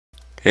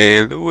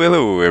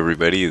Hello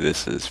everybody,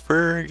 this is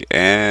Ferg,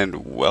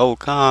 and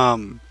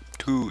welcome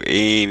to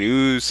a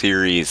new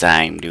series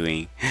I'm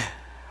doing.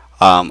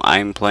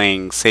 I'm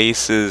playing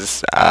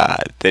Sace's,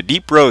 the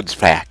Deep Roads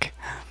pack.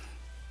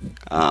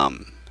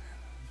 Um,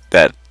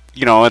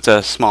 it's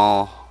a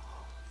small,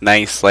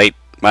 nice, light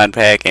mod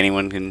pack,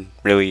 anyone can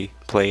really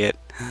play it.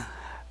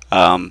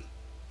 Um,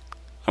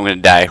 I'm gonna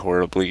die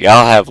horribly.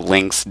 I'll have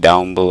links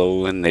down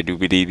below in the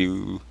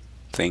doobity-doo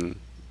thing,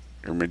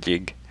 or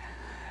majig.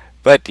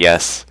 But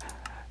yes,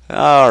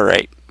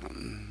 alright.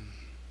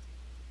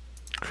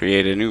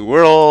 Create a new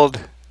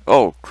world.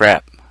 Oh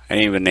crap, I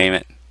didn't even name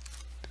it.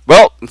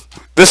 Well,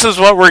 this is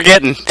what we're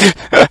getting.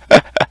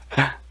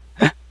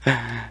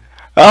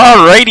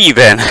 Alrighty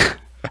then.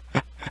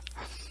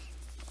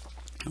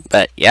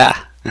 But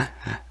yeah,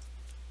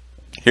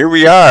 here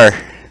we are.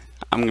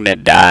 I'm gonna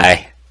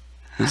die.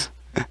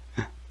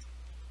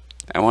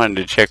 I wanted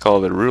to check all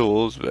the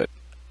rules, but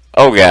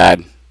oh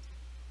god.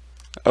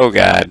 Oh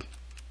god.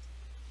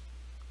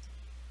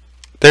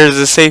 There's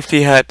a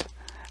safety hut.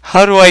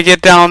 How do I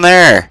get down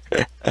there?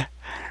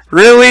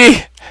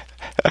 Really?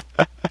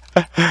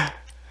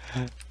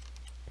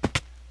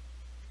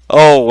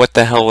 Oh, what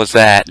the hell was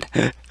that?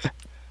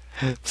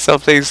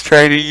 Something's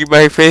trying to eat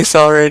my face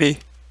already.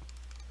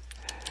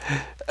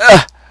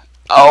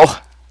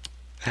 Oh.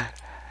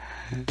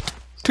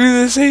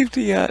 To the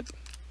safety hut.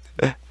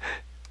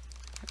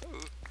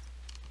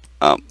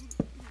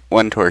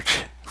 One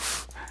torch.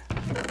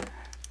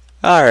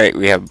 Alright,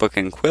 we have book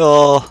and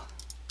quill.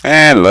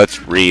 And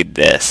let's read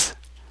this.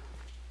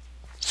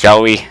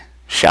 Shall we?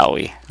 Shall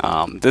we?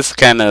 This is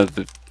kind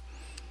of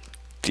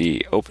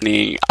the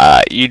opening.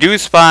 You do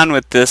spawn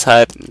with this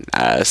hut.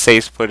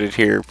 Sace put it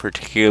here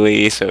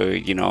particularly so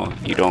you know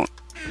you don't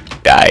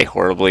die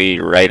horribly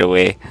right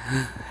away.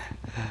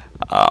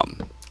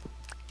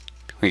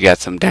 We got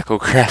some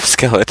Decocraft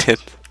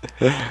skeletons.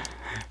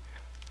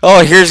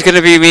 Oh, here's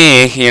gonna be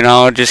me, you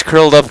know, just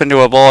curled up into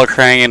a ball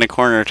crying in a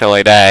corner till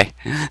I die.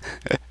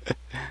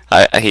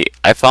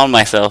 I found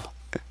myself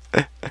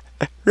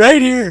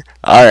right here.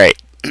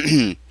 Alright.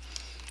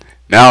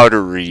 Now to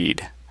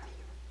read.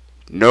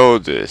 Know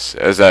this,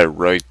 as I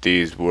write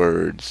these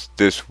words,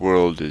 this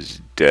world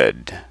is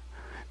dead.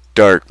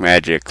 Dark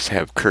magics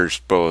have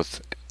cursed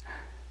both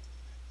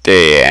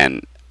day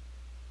and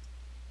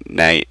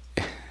night,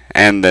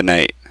 and the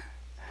night.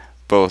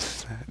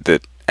 Both the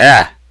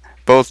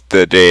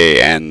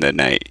day and the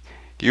night.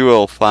 You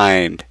will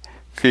find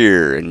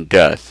fear and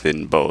death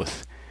in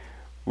both.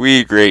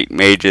 We great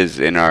mages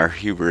in our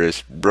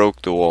hubris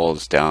broke the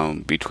walls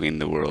down between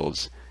the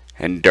worlds,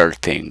 and dark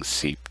things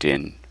seeped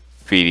in,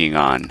 feeding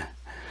on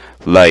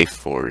life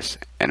force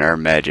and our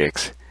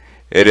magics.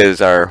 It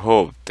is our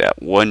hope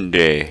that one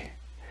day,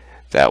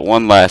 that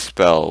one last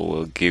spell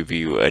will give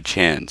you a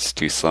chance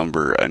to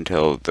slumber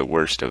until the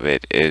worst of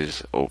it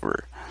is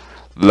over.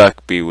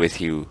 Luck be with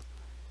you,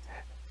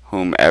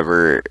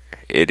 whomever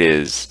it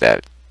is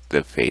that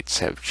the fates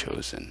have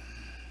chosen.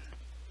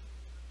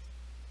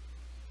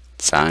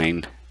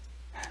 Signed.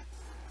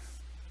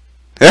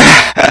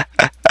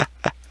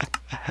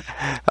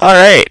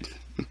 Alright.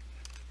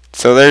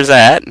 So there's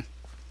that.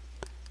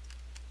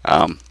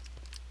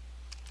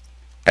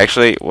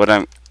 Actually,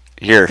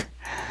 here.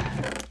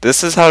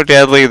 This is how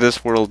deadly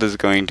this world is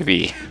going to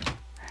be.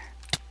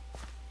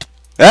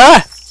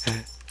 Ah!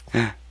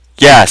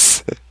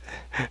 Yes!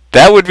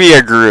 That would be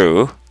a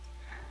Gru.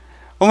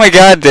 Oh my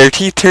god, their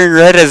teeth turn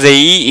red as they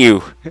eat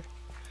you.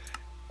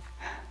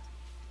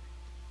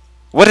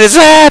 What is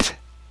that?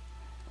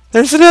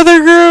 There's another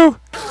Gru.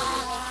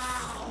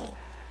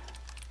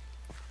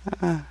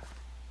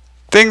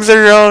 Things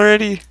are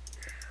already...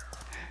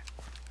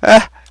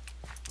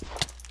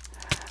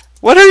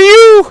 What are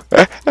you?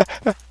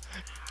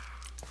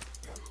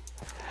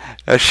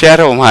 A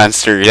shadow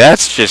monster.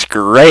 That's just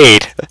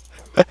great.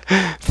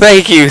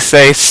 Thank you,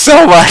 Say,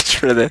 so much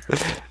for this.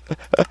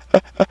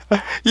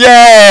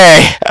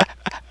 Yay!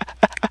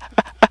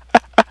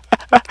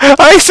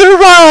 I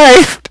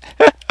survived!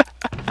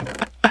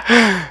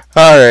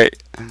 Alright.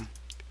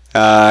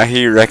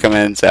 He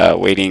recommends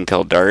waiting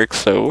till dark,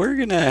 so we're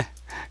gonna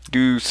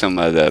do some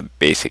of the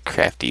basic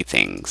crafty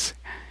things.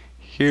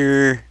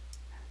 Here,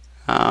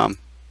 I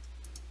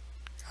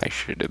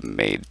should have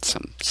made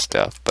some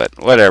stuff, but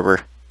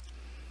whatever.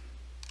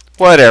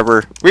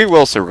 Whatever. We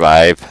will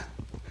survive.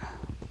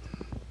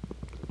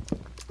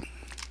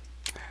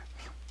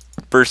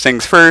 First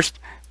things first,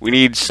 we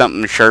need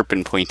something sharp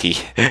and pointy.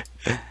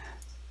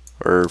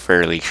 Or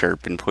fairly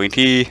sharp and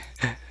pointy.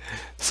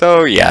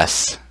 So,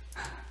 yes.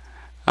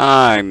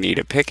 I need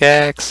a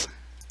pickaxe,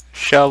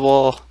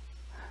 shovel,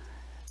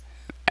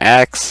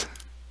 axe,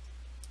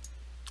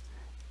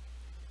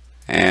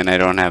 and I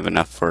don't have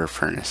enough for a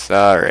furnace.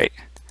 Alright.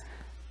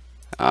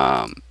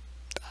 I'm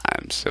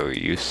so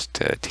used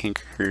to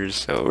tinkers,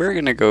 so we're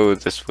gonna go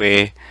this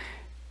way,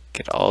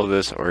 get all of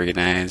this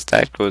organized.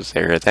 That goes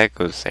there, that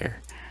goes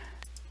there.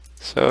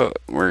 So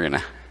we're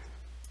gonna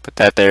put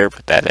that there,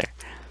 put that there.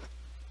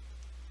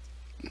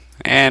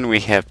 And we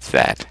have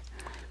that.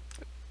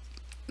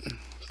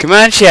 Come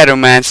on, Shadow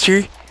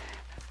Monster.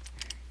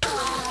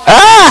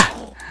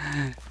 Ah!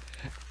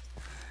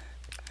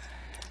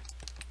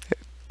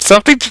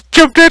 Something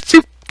jumped at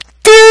you.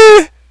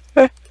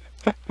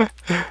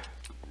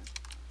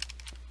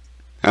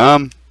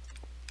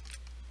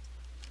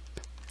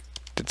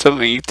 Did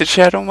something eat the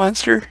Shadow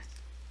Monster?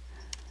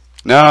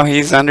 No,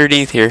 he's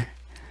underneath here.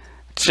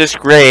 It's just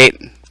great.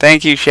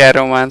 Thank you,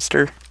 Shadow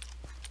Monster.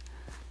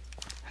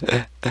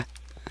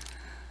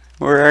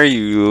 Where are you,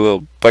 you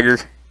little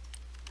bugger?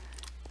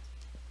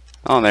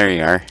 Oh, there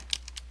you are.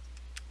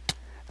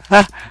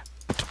 Ah.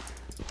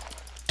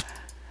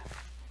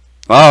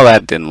 Oh,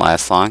 that didn't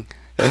last long.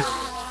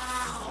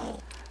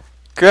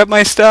 Grab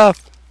my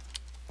stuff.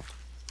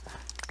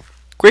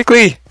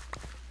 Quickly.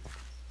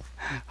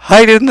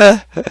 Hide in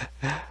the...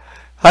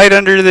 Hide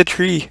under the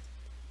tree.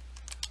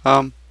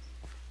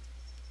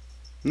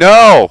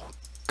 No!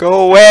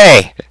 Go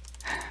away!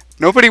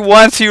 Nobody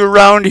wants you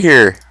around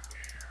here.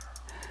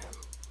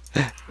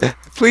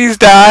 Please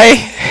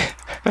die.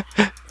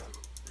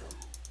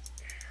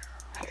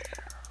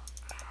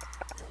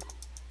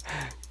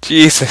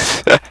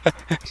 Jesus.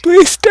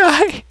 Please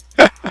die.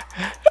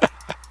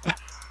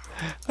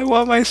 I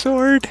want my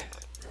sword.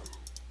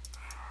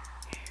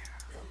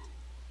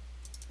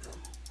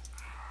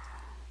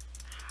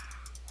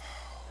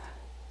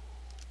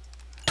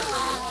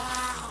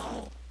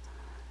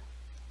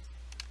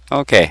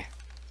 Okay.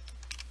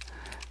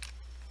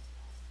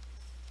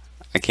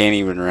 I can't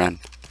even run.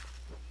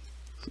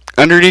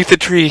 Underneath the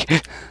tree.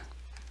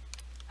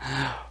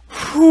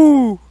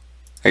 Whew.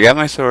 I got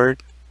my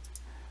sword.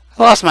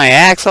 I lost my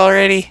axe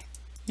already?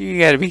 You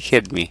gotta be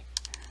kidding me.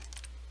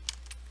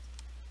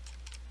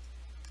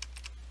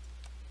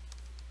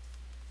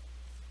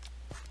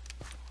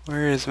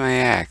 Where is my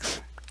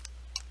axe?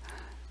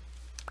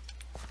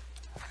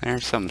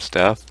 There's some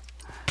stuff.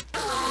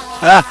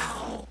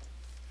 Ah!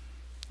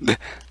 The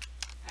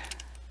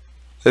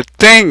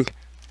thing!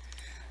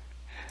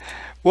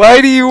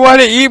 Why do you want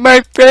to eat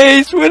my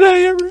face? What did I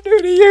ever do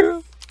to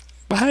you?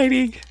 I'm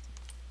hiding.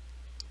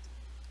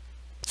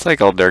 It's like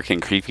all dark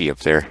and creepy up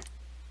there.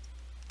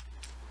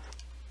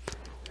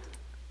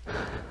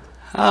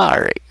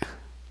 Alright.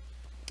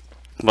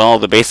 Well,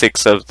 the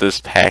basics of this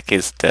pack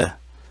is to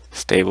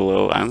stay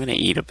below. I'm gonna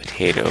eat a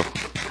potato.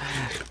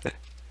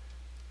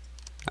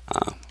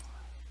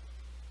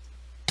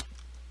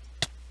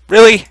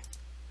 Really?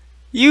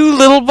 You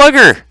little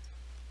bugger!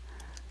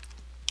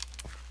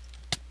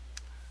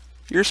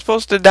 You're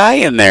supposed to die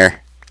in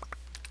there.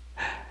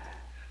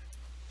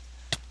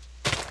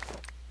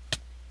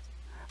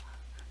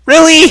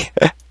 Really?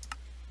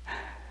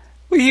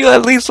 Will you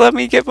at least let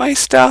me get my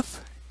stuff?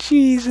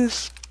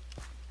 Jesus.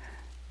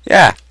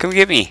 Yeah, come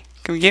get me.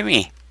 Come get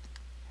me.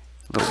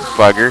 Little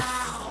bugger.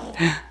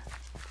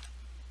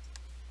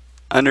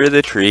 Under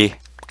the tree.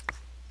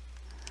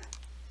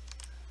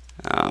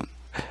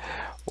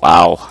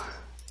 Wow.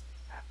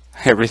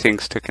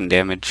 Everything's taken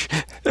damage.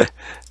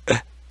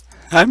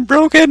 I'm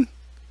broken.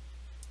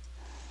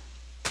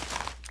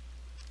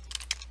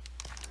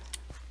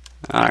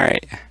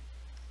 Alright.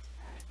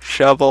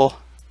 Shovel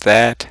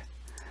that.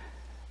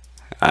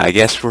 I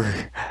guess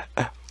we're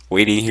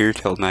waiting here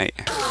till night.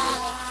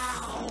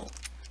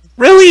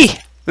 Really?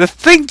 The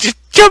thing just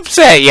jumps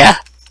at ya!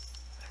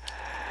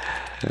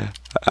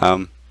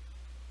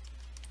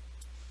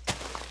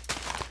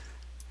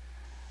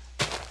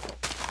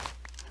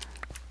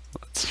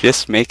 Let's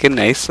just make a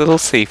nice little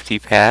safety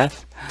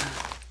path.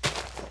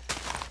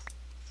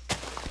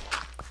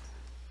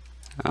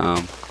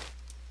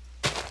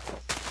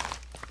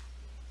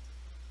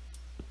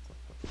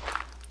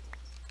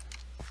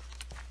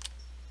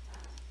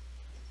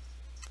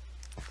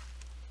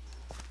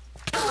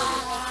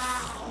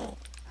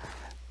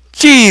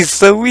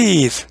 Jeez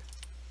Louise!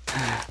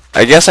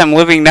 I guess I'm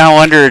living now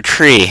under a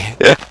tree.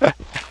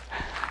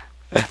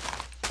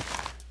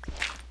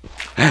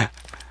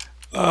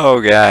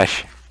 Oh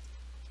gosh.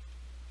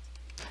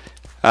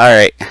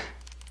 Alright.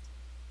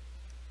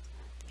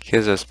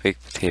 Gives us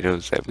baked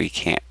potatoes that we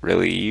can't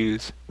really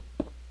use.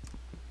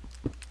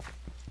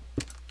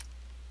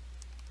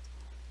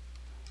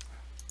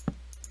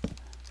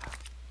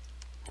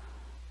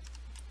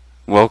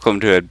 Welcome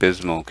to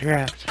Abysmal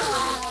Craft.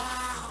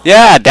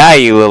 Yeah, die,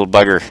 you little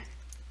bugger.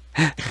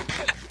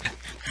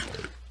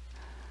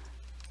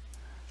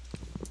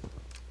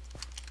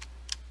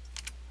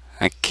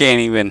 I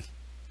can't even.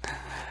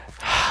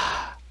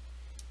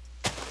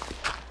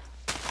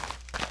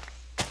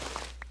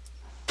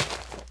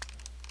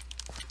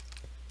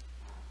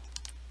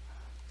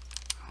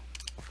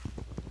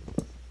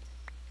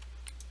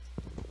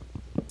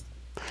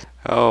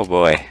 Oh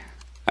boy,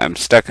 I'm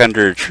stuck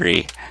under a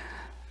tree.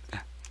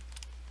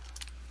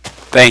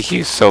 Thank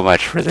you so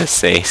much for this,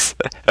 Sace.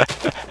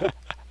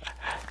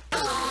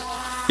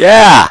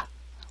 Yeah!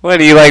 What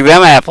do you like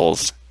them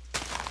apples?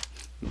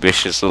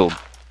 Vicious little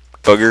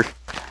bugger.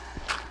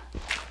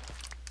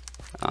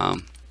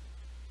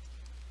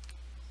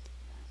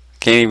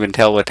 Can't even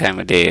tell what time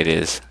of day it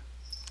is.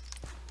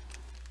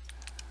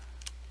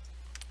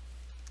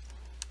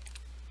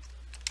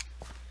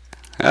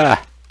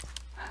 Ah.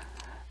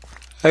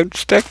 I'm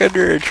stuck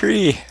under a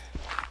tree.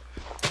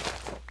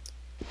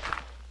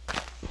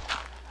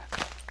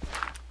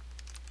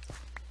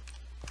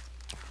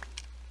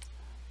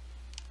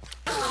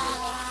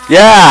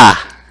 Yeah!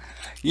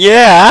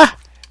 Yeah!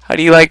 How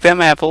do you like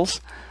them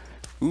apples?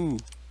 Ooh,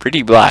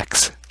 pretty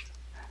blocks.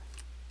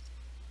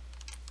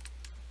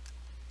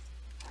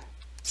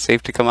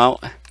 Safe to come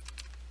out?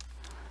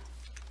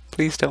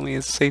 Please tell me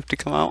it's safe to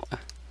come out.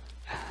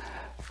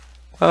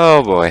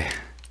 Oh boy.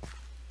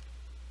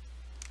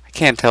 I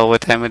can't tell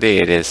what time of day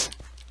it is.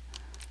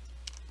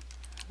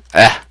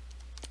 Ah!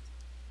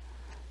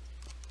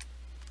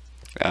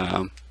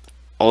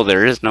 Oh,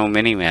 there is no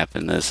mini-map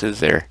in this, is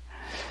there?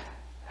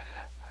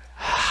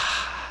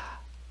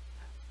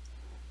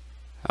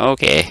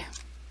 Okay.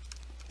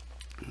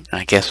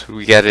 I guess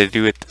we gotta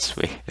do it this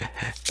way.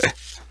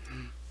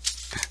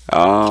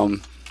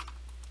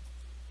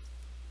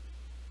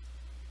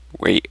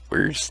 Wait,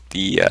 where's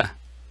the,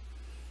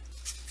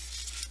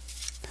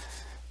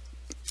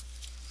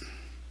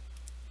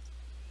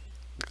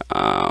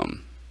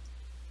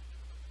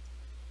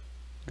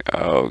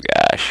 oh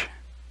gosh.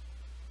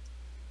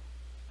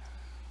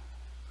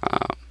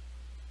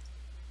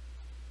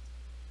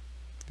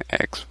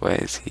 X, Y,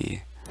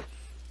 Z.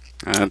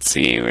 Let's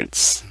see,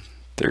 it's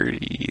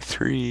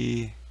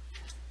 33,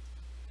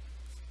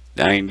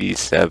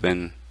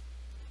 97,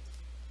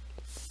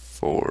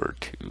 4,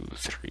 2,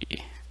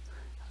 3.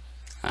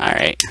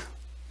 Alright.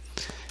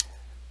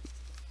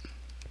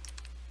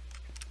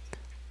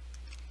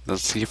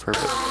 Let's see if we're...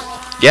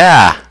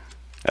 Yeah!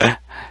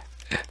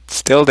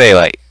 Still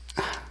daylight.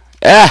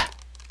 Ah!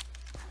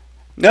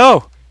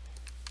 No!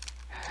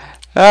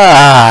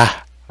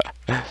 Ah!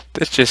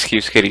 This just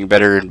keeps getting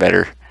better and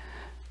better.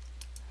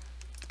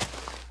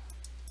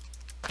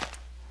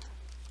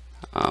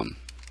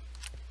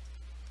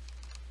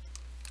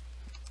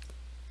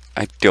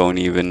 I don't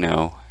even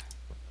know.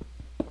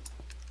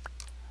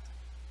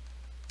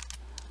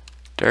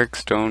 Dark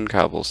stone,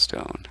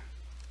 cobblestone.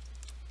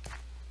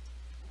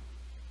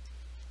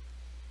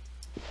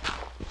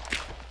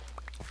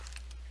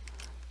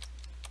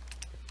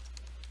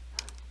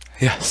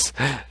 Yes!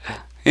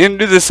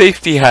 Into the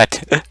safety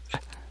hut!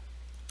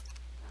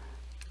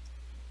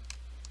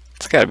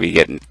 It's gotta be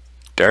getting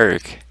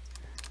dark.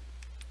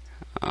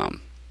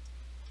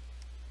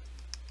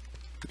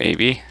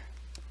 Maybe.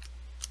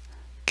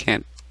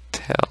 Can't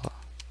tell.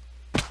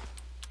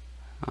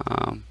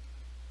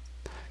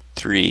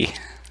 3.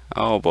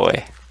 Oh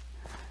boy.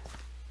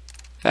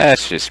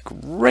 That's just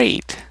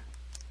great.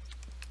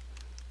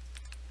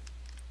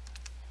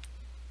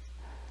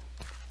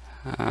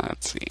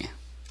 Let's see.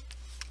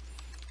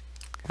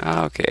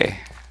 Okay.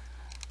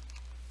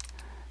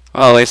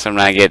 Well, at least I'm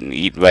not getting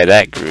eaten by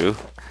that crew.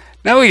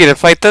 Now we get to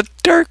fight the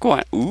dark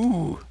one.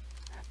 Ooh.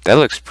 That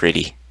looks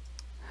pretty.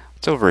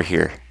 What's over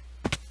here?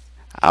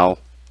 Ow.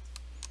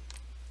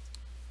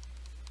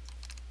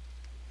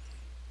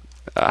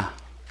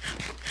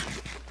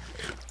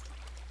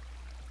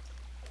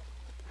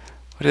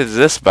 What is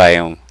this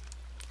biome?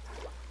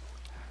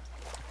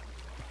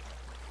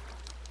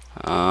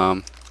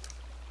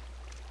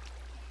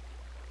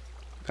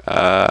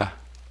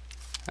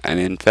 An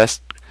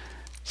infest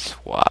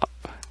swap.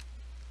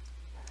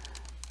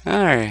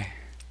 Alright.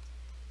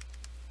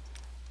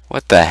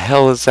 What the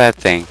hell is that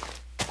thing?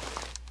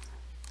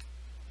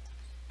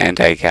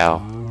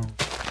 Anti-cow.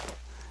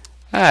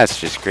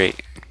 That's just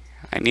great.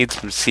 I need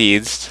some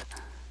seeds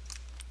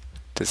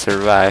to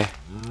survive.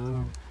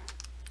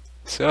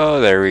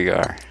 So there we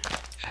are.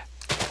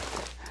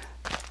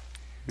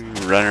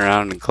 Run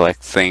around and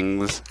collect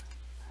things.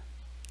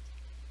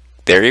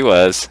 There he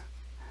was.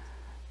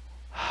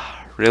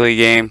 Really,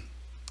 game?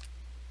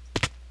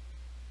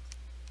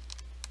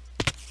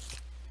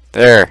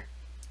 There.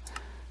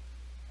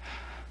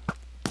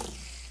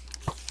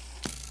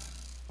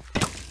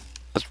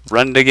 Let's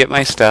run to get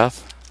my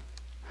stuff.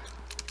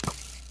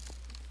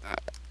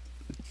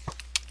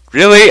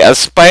 Really? A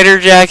spider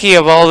Jackie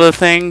of all the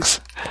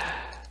things?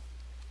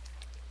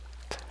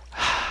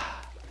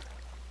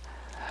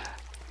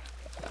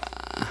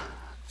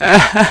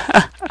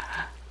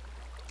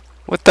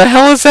 What the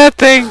hell is that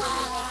thing?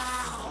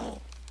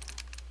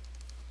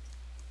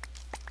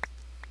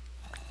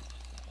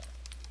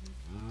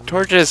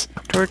 Torches!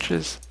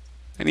 Torches!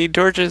 I need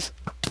torches!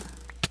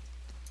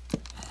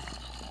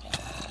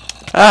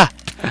 Ah!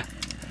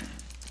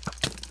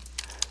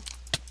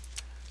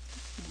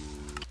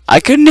 I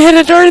couldn't hit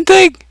a darn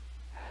thing!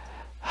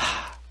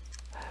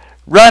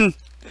 Run!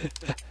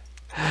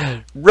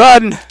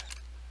 Run!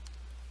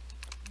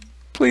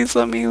 Please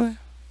let me live.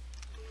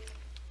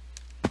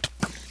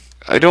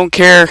 I don't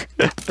care.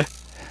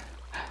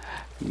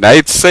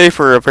 Night's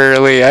safer,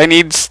 apparently. I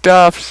need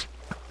stuff.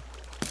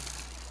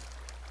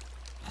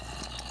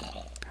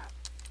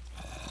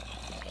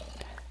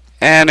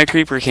 And a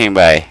creeper came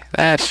by.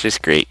 That's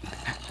just great.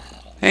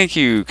 Thank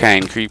you,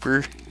 kind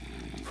creeper,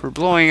 for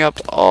blowing up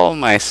all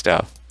my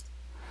stuff.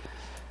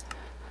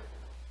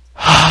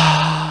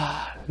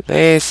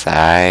 They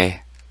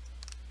sigh.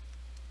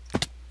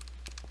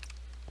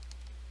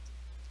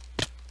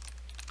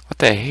 What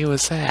the hell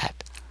was that?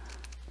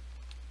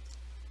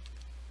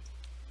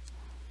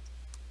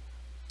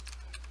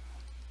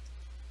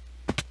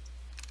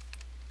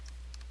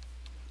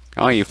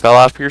 Oh, you fell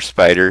off your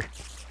spider.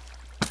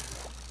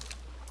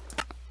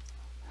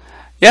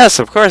 Yes,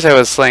 of course I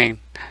was slain.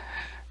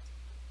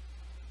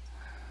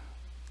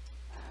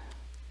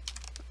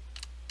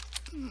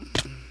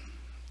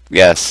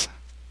 Yes.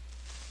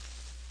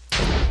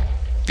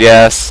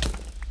 Yes.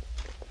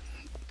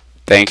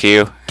 Thank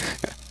you.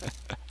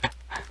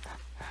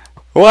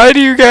 Why do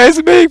you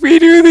guys make me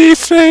do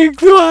these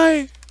things?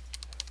 Why?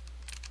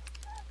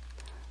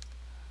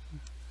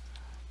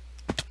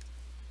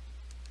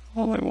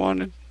 All I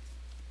wanted.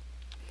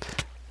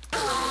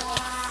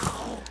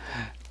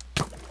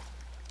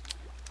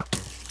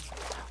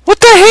 What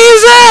the hell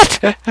is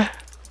that?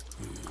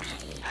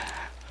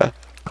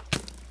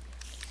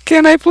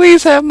 Can I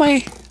please have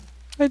my...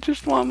 I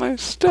just want my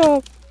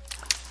stuff.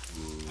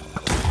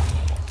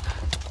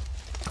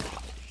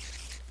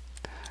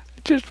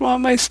 I just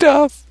want my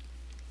stuff.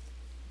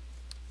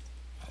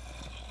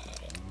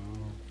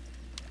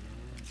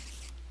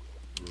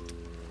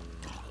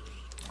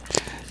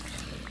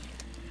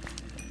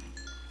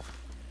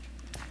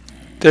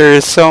 There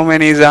are so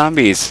many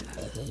zombies.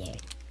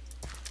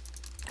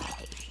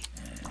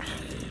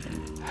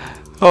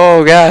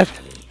 Oh god.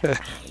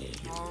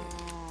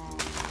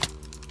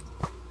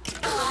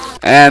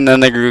 And then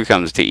the Gru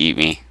comes to eat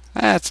me.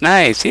 That's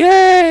nice.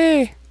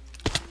 Yay!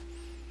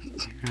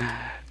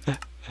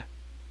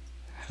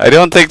 I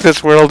don't think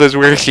this world is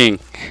working.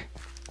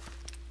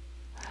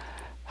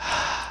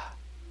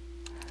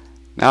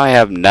 Now I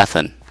have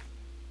nothing.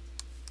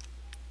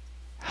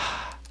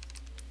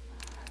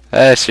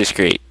 That's just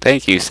great.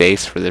 Thank you,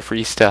 Sace, for the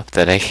free stuff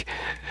that I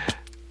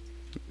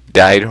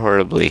died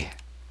horribly.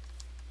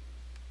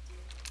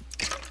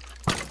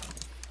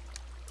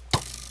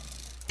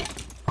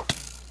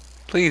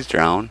 Please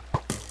drown.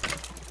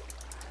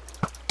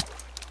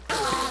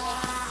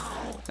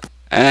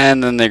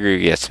 And then the Gru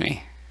gets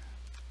me.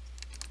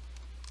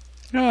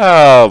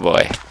 Oh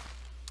boy.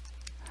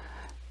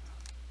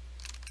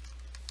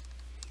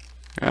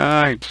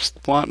 I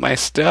just want my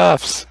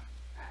stuffs.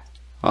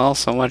 Well,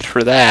 so much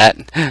for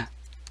that.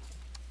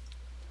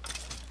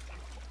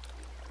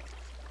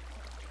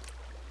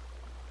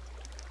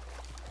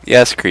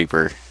 Yes,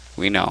 Creeper.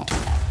 We know.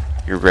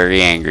 You're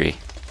very angry.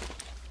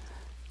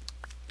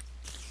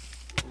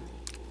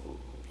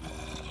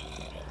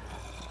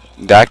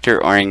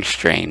 Dr. Orange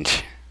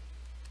Strange.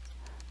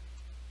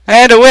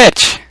 And a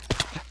witch!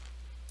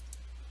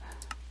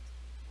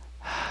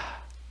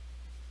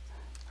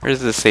 Where's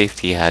the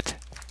safety hut?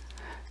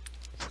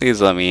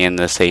 Please let me in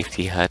the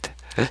safety hut.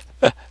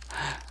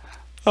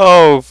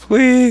 Oh,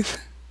 please.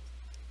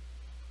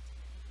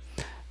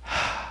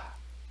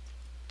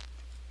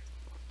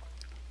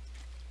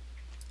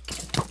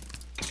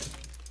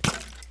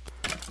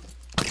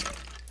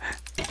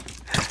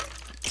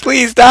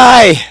 Please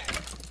die!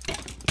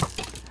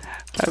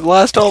 I've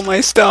lost all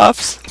my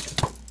stuffs.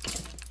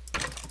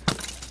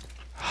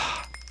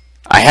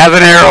 I have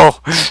an arrow!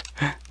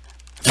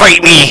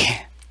 Fight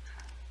me!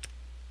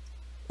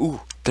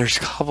 Ooh, there's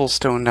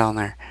cobblestone down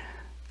there.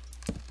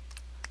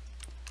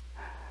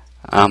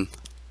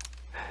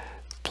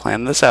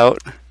 Plan this out.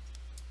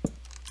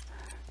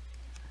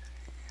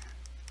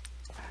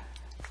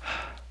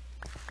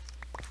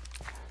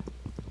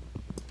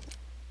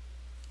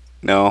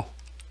 No,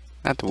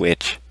 not the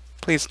witch.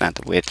 Please, not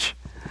the witch.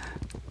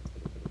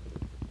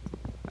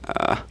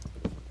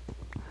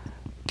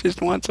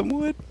 Just want some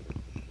wood.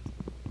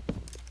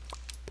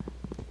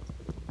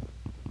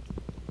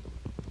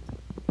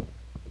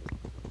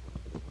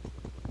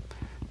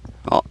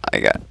 Well, I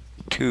got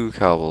 2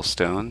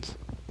 cobblestones.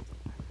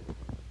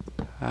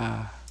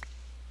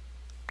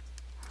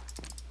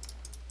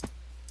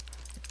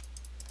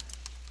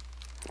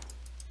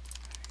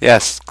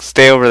 Yes,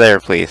 stay over there,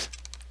 please.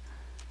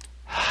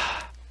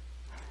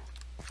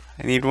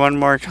 I need 1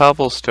 more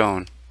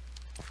cobblestone.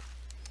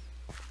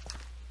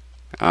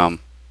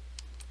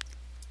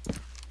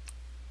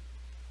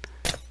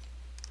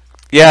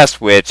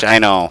 Yes, witch, I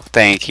know.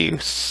 Thank you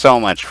so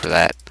much for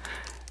that.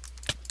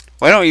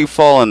 Why don't you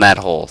fall in that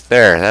hole?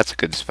 There, that's a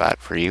good spot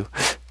for you.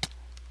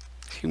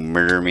 You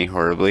murder me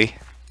horribly.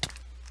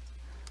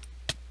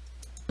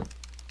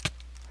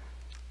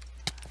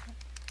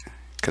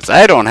 Because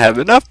I don't have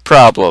enough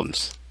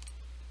problems.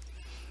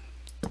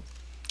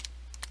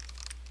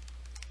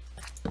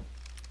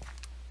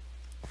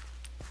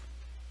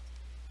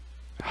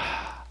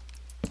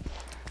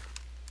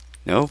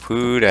 No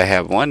food, I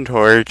have 1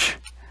 torch.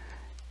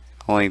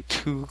 Only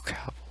 2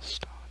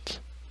 cobblestones.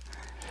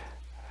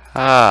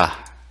 You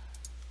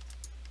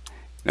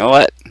know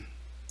what?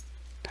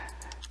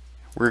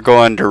 We're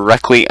going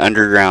directly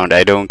underground.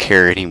 I don't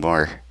care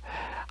anymore.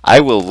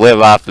 I will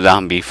live off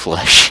zombie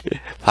flesh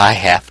if I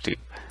have to.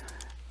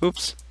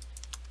 Oops.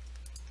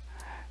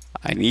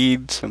 I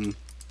need some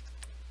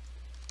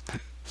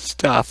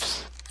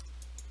stuffs.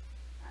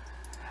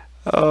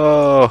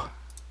 Oh.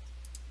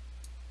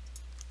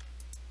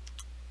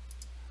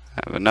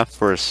 I have enough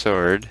for a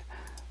sword.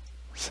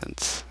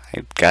 Since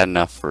I've got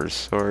enough for a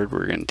sword,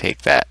 we're gonna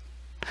take that.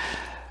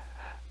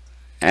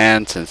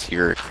 And since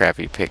you're a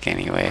crappy pick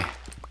anyway.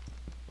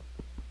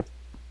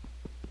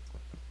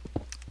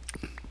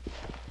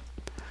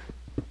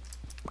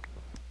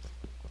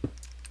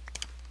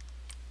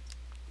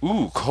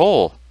 Ooh,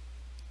 coal!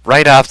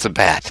 Right off the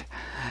bat.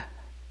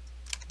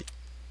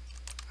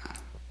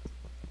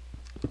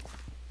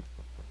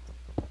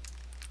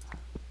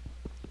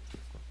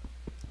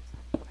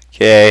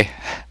 Okay.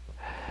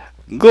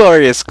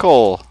 Glorious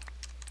coal!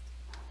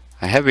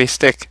 A heavy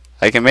stick.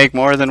 I can make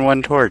more than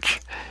one torch.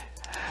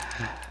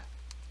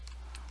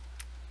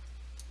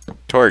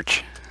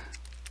 Torch.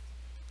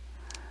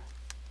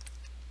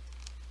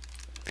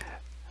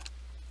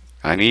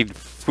 I need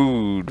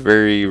food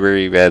very,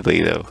 very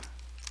badly though.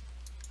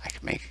 I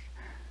can make...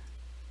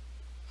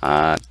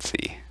 let's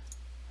see.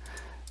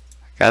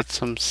 I got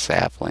some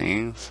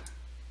saplings.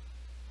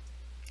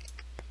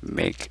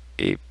 Make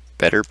a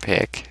better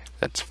pick.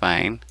 That's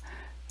fine.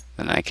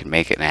 Then I can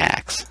make an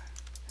axe.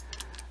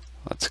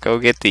 Let's go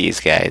get these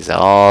guys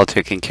all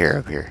taken care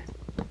of here.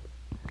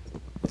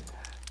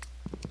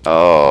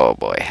 Oh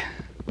boy.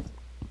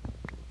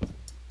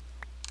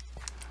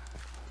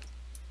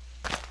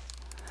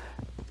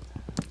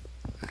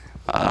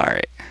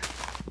 Alright.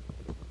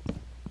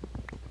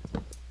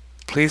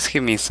 Please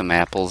give me some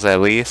apples at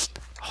least.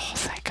 Oh,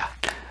 thank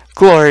God.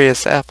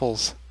 Glorious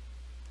apples.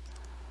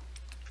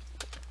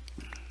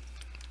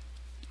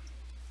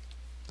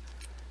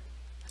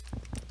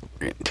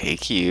 We're gonna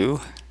take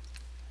you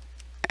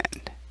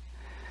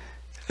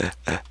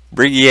and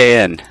bring you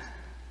in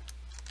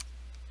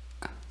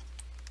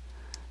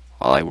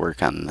while I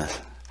work on the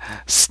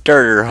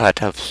starter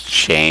hut of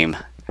shame.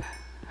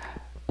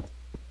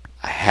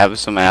 I have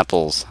some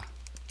apples.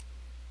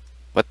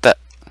 What the?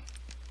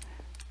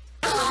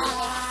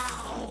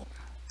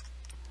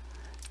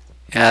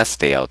 Yeah,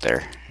 stay out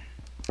there.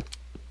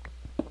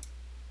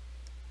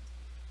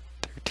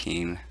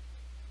 13.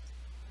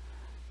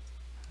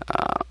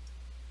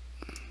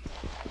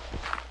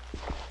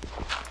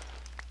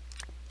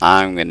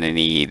 I'm gonna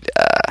need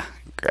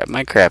grab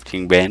my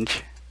crafting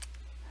bench.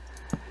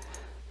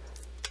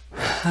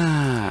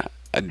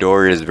 A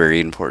door is very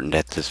important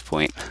at this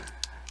point.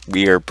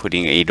 We are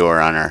putting a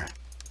door on our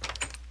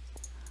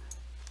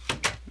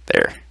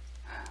there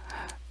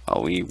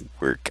while we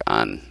work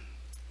on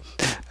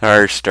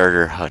our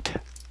starter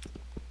hut.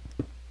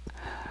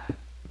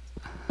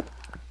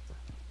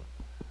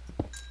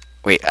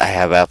 Wait, I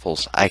have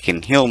apples. I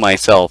can heal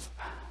myself.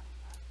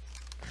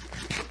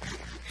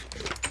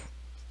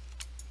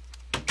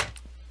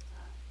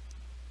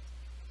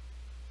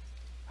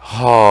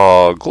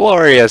 Oh,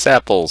 glorious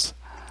apples.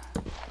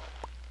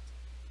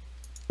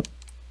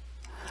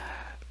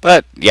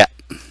 But, yeah.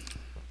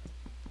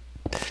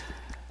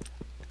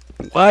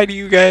 Why do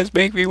you guys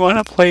make me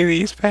want to play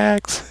these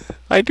packs?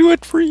 I do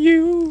it for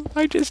you.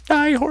 I just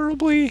die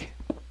horribly.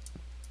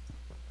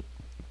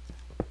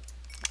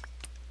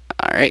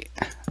 Alright.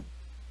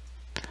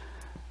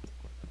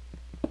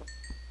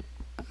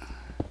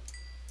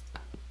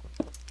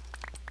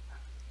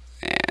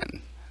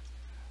 And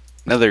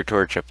another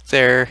torch up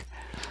there.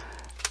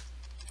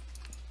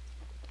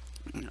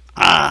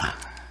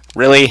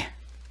 Really?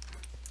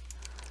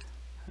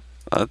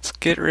 Let's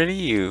get rid of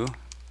you.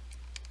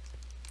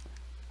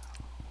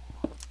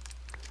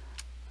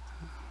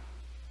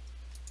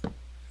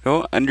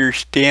 Don't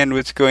understand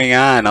what's going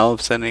on. All of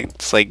a sudden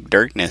it's like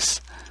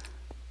darkness.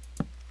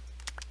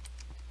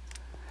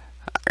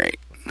 Alright.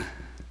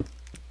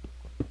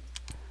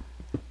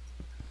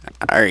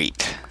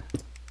 Alright.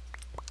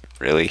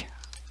 Really?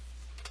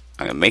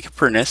 I'm gonna make a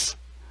furnace.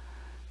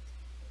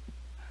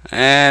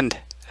 And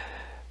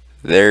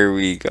there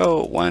we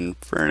go. One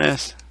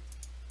furnace.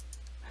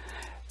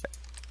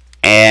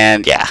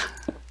 And yeah.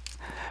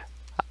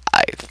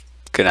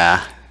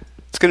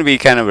 It's gonna be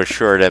kind of a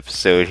short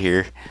episode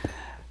here.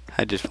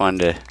 I just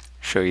wanted to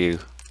show you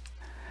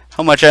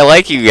how much I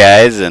like you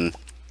guys, and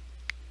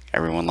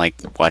everyone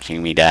liked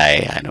watching me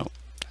die.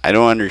 I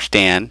don't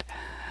understand.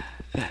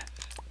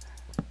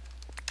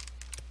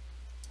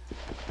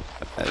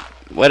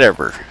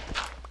 Whatever.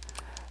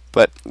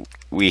 But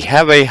we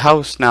have a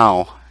house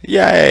now.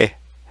 Yay!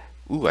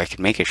 Ooh, I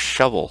can make a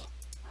shovel.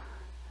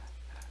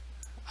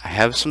 I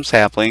have some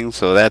saplings,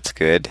 so that's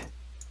good.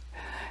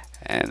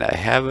 And I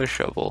have a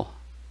shovel.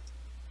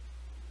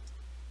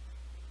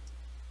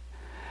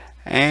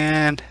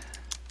 And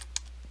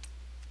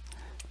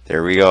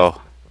there we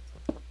go.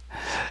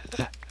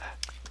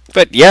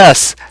 But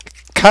yes,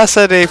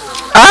 Casa de...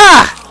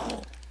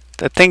 Ah!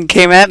 That thing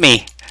came at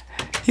me.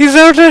 He's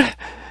out there.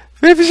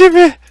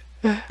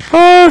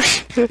 Oh,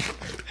 shit.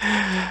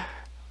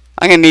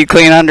 I'm gonna need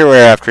clean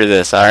underwear after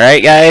this,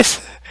 alright guys?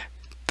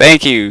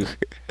 Thank you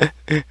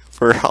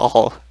for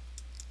all.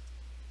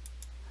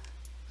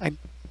 I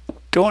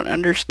don't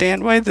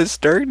understand why this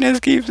darkness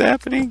keeps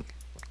happening.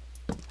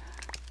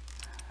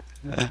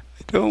 I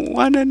don't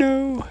want to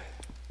know.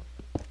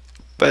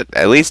 But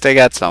at least I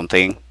got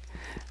something.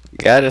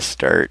 Gotta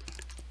start.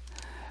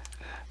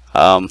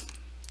 What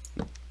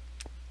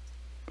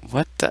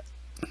the?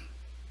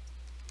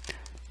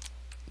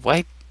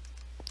 Why?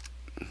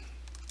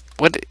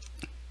 What?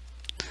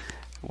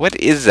 What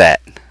is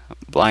that?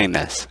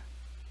 Blindness.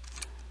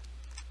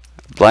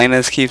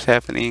 Blindness keeps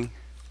happening.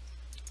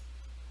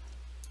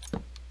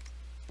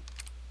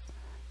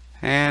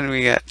 And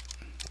we got...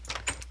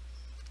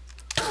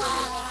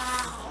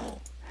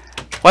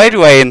 Why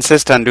do I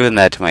insist on doing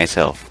that to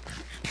myself?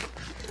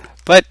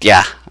 But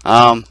yeah,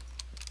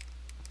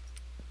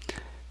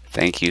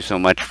 thank you so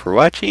much for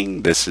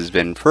watching. This has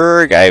been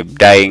Ferg. I'm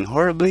dying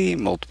horribly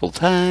multiple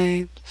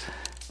times.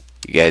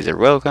 You guys are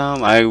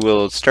welcome. I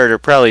will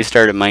probably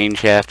start a mine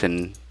shaft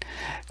and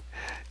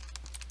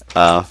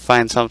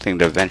find something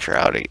to venture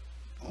out.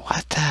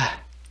 What the?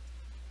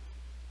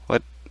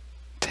 What?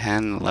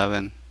 10,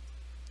 11?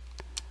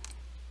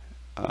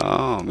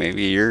 Oh,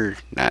 maybe you're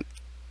not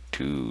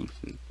too...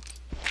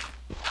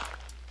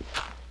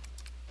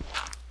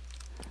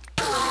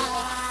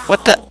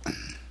 What the?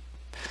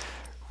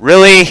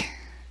 Really?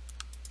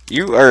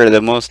 You are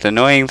the most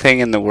annoying thing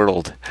in the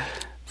world.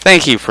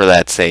 Thank you for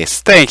that, Sace.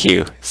 Thank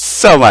you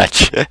so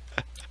much.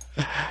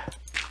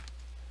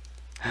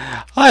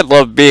 I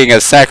love being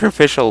a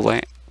sacrificial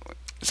lamb.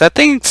 Is that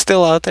thing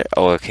still out there?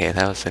 Oh, okay.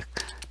 That was a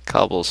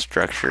cobble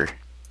structure.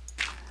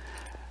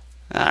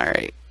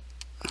 Alright.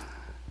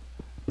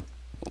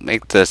 We'll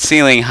make the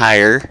ceiling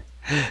higher,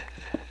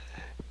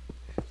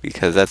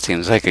 because that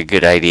seems like a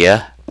good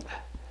idea.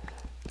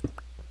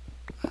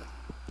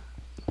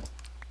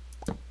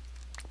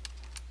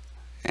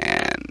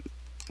 And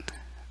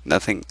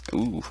nothing.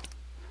 Ooh.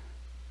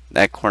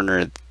 That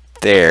corner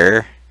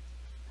there.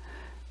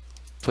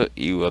 Put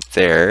you up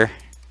there.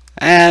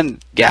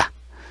 And yeah.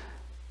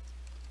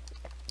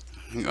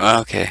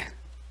 Okay.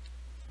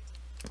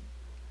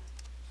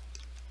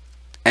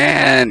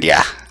 And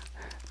yeah.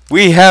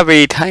 We have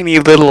a tiny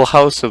little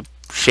house of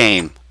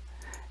shame.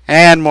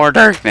 And more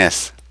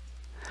darkness.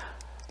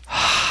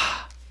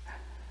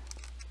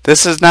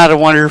 This is not a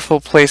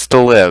wonderful place to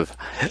live.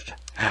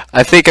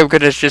 I think I'm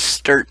gonna just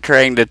start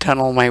trying to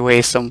tunnel my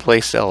way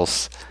someplace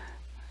else.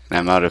 And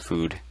I'm out of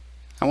food.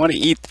 I want to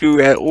eat through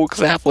that oak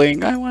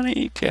sapling. I want to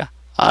eat ya.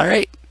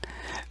 Alright.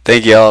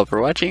 Thank you all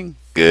for watching.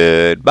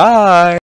 Goodbye.